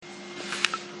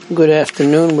Good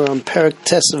afternoon. We're on Perek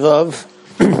Tesvav,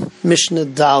 Mishnah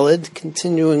Daled,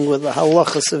 continuing with the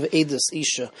halachas of Eidus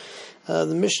Isha.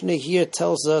 The Mishnah here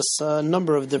tells us a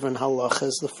number of different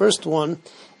halachas. The first one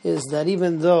is that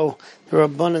even though the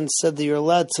Rabbanan said that you're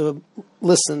allowed to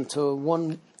listen to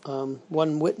one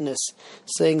witness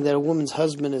saying that a woman's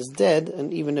husband is dead,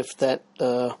 and even if that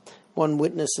one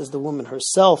witness is the woman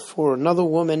herself or another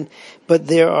woman, but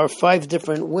there are 5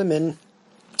 different women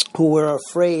who were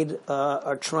afraid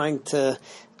are trying to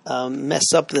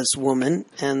mess up this woman,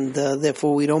 and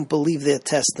therefore we don't believe their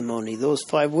testimony. Those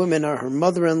 5 women are her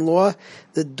mother-in-law,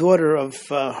 the daughter of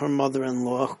her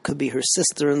mother-in-law, could be her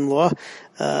sister-in-law,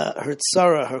 her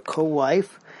tzara, her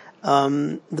co-wife,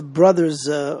 her brother's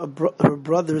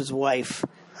wife,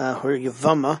 her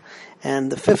Yavama,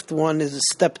 and the 5th one is a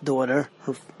stepdaughter,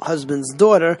 her husband's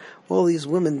daughter. All these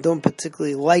women don't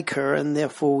particularly like her, and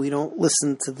therefore we don't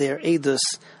listen to their edus,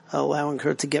 allowing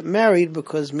her to get married,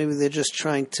 because maybe they're just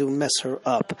trying to mess her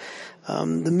up.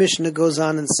 The Mishnah goes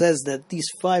on and says that these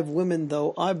 5 women,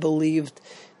 though, are believed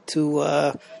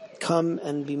to come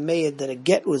and be made that a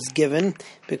get was given,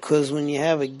 because when you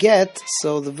have a get,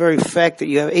 so the very fact that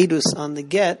you have edus on the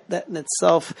get, that in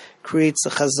itself creates a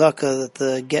chazaka that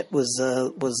the get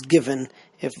was given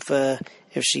if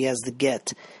she has the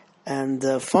get. And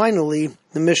finally,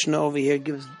 the Mishnah over here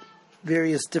gives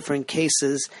various different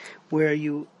cases where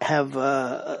you have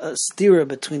a stira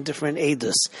between different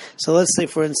edus. So let's say,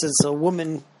 for instance, a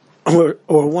woman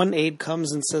or one aid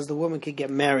comes and says the woman could get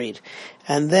married,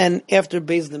 and then after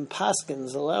Beis Din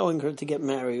paskins allowing her to get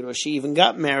married, or she even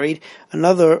got married,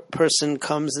 another person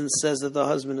comes and says that the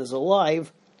husband is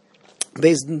alive.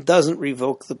 Beis Din doesn't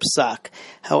revoke the psak.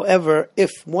 However,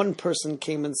 if one person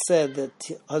came and said that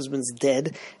the husband's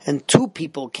dead, and 2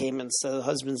 people came and said the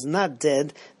husband's not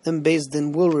dead, then Beis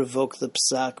Din will revoke the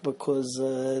psak, because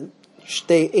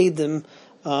shtei edim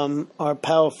are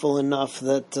powerful enough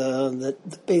that the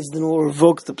Beis Din will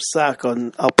revoke the psak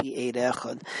on al pi eid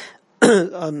echad.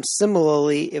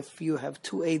 Similarly, if you have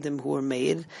 2 edim who are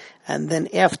made, and then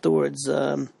afterwards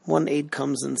one aid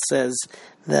comes and says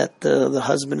that the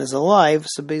husband is alive,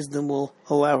 so Beis Din will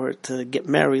allow her to get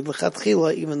married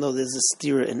l'chatchila, even though there's a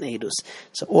stira in edus.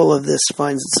 So all of this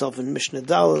finds itself in Mishnah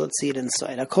Daled. Let's see it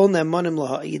inside. Hakol ne'emanim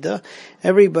laha'ida.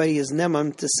 Everybody is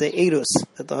nemam to say edus,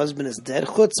 that the husband is dead,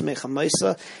 chutz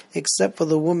mechamaisa, except for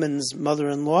the woman's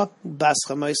mother-in-law, bas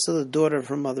chamaisa, the daughter of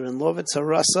her mother-in-law,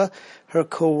 v'tzarasa, her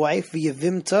co-wife,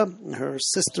 v'yavimta, her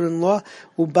sister-in-law,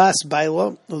 ubas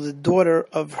baila, or the daughter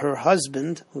of her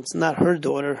husband, it's not her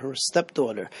daughter, her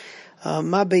stepdaughter.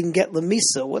 Ma ben get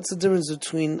lemisa. What's the difference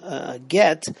between a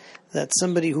get, that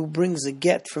somebody who brings a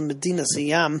get from Medina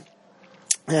Siyam,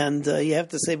 and you have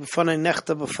to say b'fanai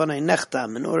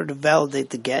nechtam in order to validate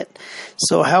the get.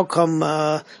 So how come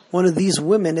one of these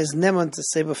women is neman to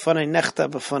say b'fanai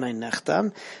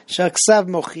nechtam? Shaksav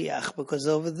mochiach, because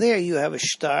over there you have a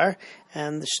shtar,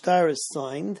 and the shtar is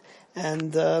signed,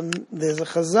 and there's a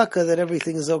chazaka that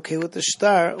everything is okay with the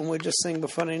shtar, and we're just saying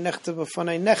b'fanai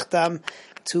nechtam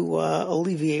to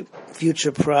alleviate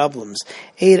future problems.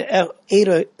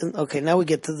 Okay, now we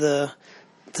get to the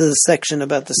section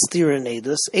about the stira and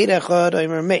edus. Eid echad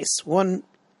aimer meis. One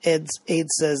aid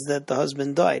says that the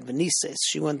husband died, v'nises,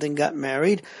 she went and got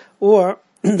married, or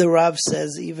the Rav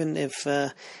says even if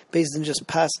Beis Din just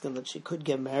passed them that she could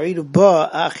get married,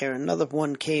 uba acher, another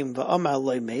one came v'amar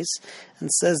loy meis,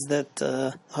 and says that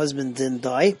husband didn't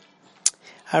die.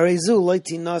 Harezu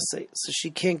loyti nase, so she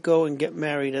can't go and get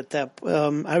married at that.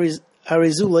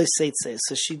 Harezu loy seitze,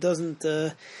 so she doesn't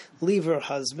leave her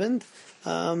husband.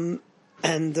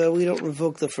 And we don't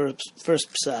revoke the first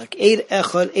psak. Eid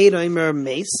echad, eid aimer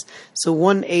meis. So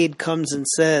one aid comes and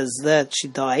says that she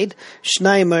died.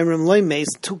 Shnayim aimerim loy meis.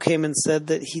 2 came and said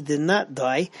that he did not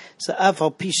die. So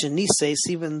afal pisha nises,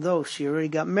 even though she already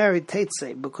got married,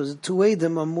 teitze, because the 2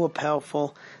 aidim are more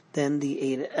powerful than the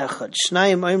eid echad.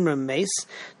 Shnayim aimerim meis.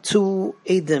 2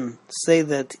 aidim say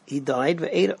that he died.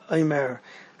 Ve'eid aimer.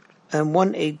 And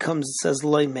one aid comes and says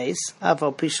loy meis,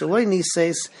 afal pisha loy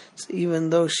nises, even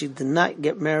though she did not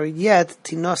get married yet,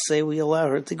 tinase, we allow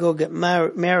her to go get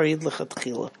married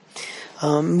l'chatchila.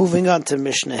 Moving on to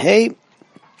Mishnah Hey,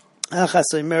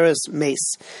 achas aimeres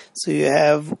meis. So you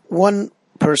have one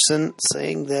person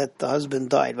saying that the husband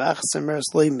died. Achas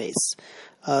aimeres loy meis.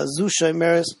 Zusha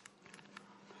aimeres.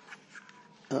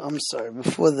 I'm sorry.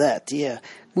 Before that, yeah.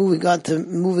 Moving on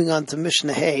to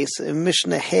Mishnah Hay. So in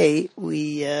Mishnah Hay,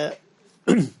 we have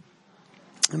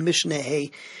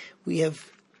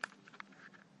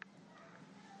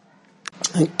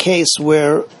a case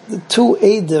where the 2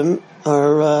 Eidim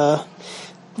are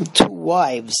the 2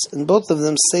 wives, and both of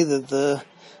them say that the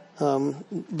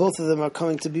both of them are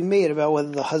coming to be made about whether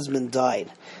the husband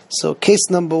died. So case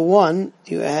number one,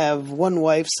 you have one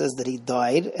wife says that he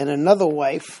died, and another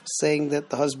wife saying that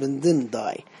the husband didn't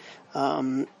die.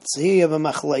 So here you have a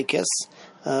machlokes.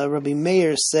 Rabbi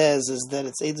Meir says is that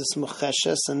it's edus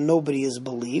mucheshes and nobody is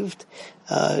believed.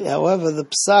 However, the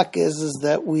psak is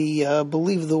that we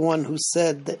believe the one who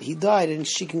said that he died and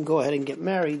she can go ahead and get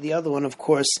married. The other one, of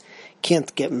course,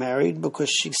 can't get married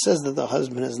because she says that the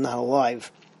husband is not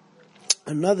alive.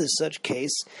 Another such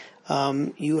case,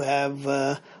 you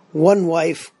have one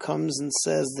wife comes and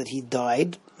says that he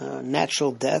died,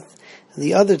 natural death.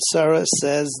 The other tzara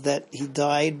says that he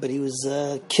died, but he was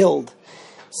killed.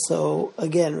 So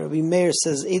again, Rabbi Meir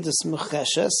says edus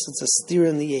mucheshes, it's a steer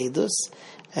in the edus,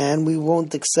 and we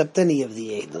won't accept any of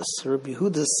the edus. Rabbi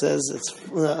Yehuda says it's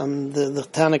the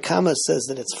Tanna Kama says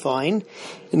that it's fine,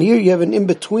 and here you have an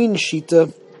in-between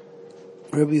shita,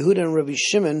 Rabbi Yehuda and Rabbi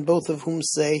Shimon, both of whom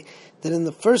say that in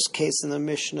the first case in the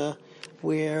Mishnah,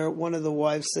 where one of the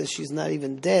wives says she's not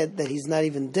even dead, that he's not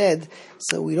even dead,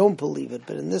 so we don't believe it.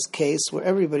 But in this case, where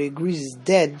everybody agrees he's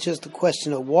dead, just a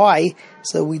question of why,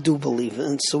 so we do believe it.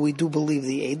 And so we do believe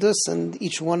the edus, and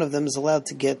each one of them is allowed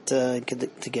to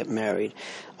get married.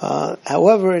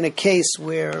 However, in a case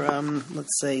where,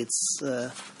 let's say it's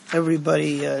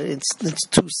everybody, it's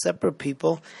two separate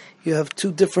people. You have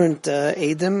two different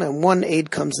Eidim, and one Eid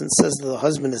comes and says that the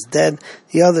husband is dead.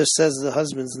 The other says the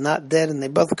husband's not dead, and they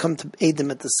both come to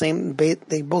Eidim at the same.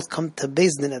 They both come to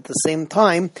Beis Din at the same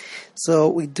time. So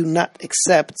we do not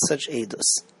accept such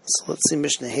Eidus. So let's see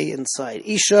Mishnah Hey inside.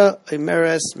 Isha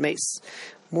Omeres Meis.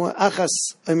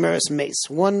 Achas Omeres Meis.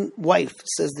 One wife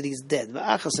says that he's dead.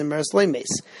 Achas Omeres Lo Meis.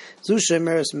 Zusha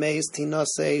Omeres Meis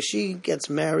Tinase. She gets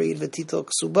married. V'tito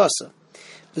Ksubasa.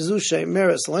 V'zusha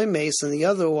Omeres Lo Meis, and the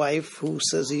other wife who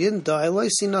says he didn't die. Lo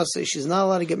Sinase. She's not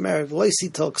allowed to get married. Lo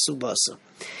Sito Ksubasa.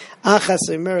 Achas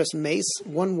Omeres Meis.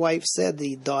 One wife said that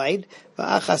he died.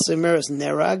 V'achas Omeres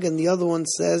Nerag, and the other one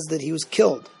says that he was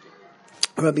killed.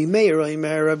 Rabbi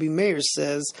Meir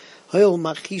says, Hoil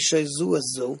Machisha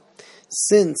Zuazu.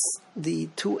 Since the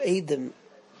two Eidim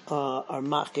are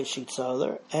machish each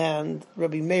other, and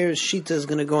Rabbi Meir's shita is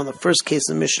going to go on the first case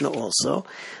of Mishnah also.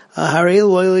 They're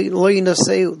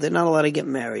not allowed to get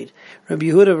married. Rabbi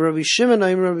Yehuda, Rabbi Shimon,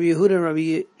 Rabbi Yehuda, and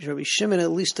Rabbi Shimon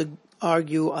at least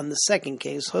argue on the second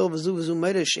case.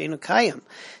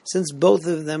 Since both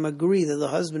of them agree that the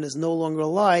husband is no longer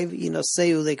alive,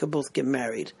 they could both get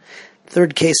married.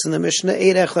 Third case in the Mishnah,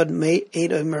 Eid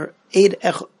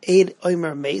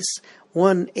Omer Meis.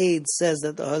 One aid says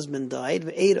that the husband died,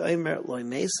 Eid Omer Lo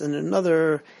Meis, and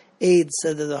another aid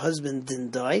said that the husband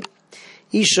didn't die.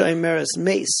 Isha Omeres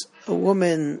Meis. A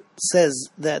woman says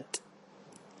that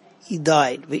he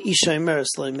died, Isha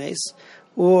Omeres Lo Meis.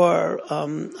 Or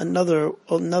another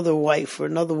wife or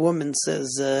another woman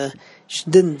says she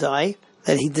didn't die,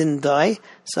 that he didn't die.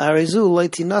 So Harizu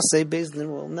Leitinase, Beis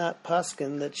Din will not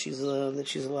paskin that she's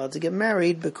allowed to get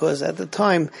married, because at the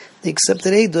time they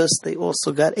accepted edus, they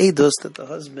also got edus that the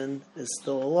husband is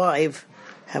still alive.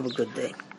 Have a good day.